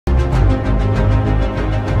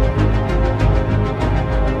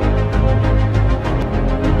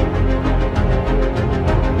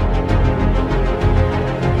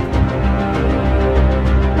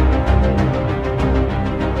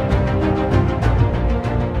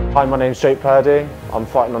Hi, my name's Purdy. I'm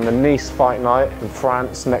fighting on the Nice fight night in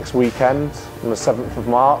France next weekend on the 7th of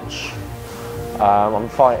March. I'm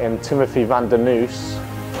fighting Timothee Vandenouc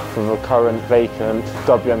for the current vacant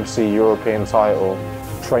WMC European title.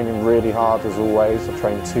 Training really hard as always. I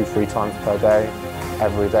train 2-3 times per day,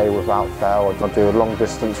 every day without fail. I do a long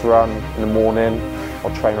distance run in the morning.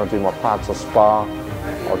 I'll train, I'll do my pads, I'll spar.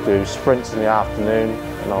 I'll do sprints in the afternoon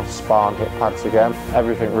and I'll spar and hit pads again.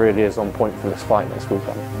 Everything really is on point for this fight next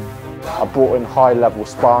weekend. I brought in high-level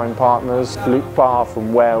sparring partners. Luke Barr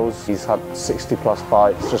from Wales, he's had 60+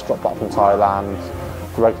 fights, just got back from Thailand,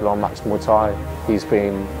 regular on Max Muay Thai. He's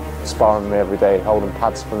been sparring me every day, holding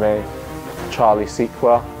pads for me. Charlie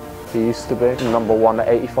Sequa, he used to be #1 at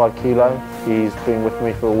 85 kilo. He's been with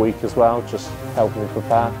me for a week as well, just helping me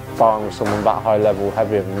prepare. Sparring with someone that high level,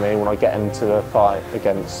 heavier than me, when I get into the fight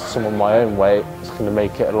against someone my own weight, it's going to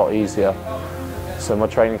make it a lot easier. So my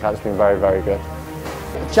training camp's been very, very good.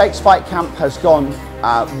 Jake's fight camp has gone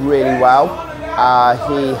really well.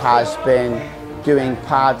 He has been doing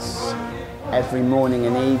pads every morning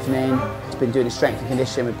and evening. He's been doing a strength and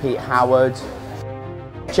conditioning with Pete Howard.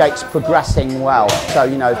 Jake's progressing well, so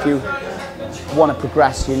you know, if you want to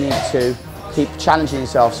progress you need to keep challenging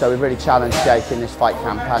yourself, so we've really challenged Jake in this fight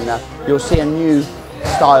camp, and you'll see a new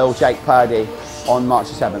style Jake Purdy on March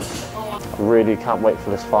the 7th. I really can't wait for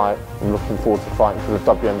this fight. I'm looking forward to fighting for the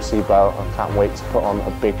WMC belt. I can't wait to put on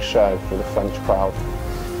a big show for the French crowd.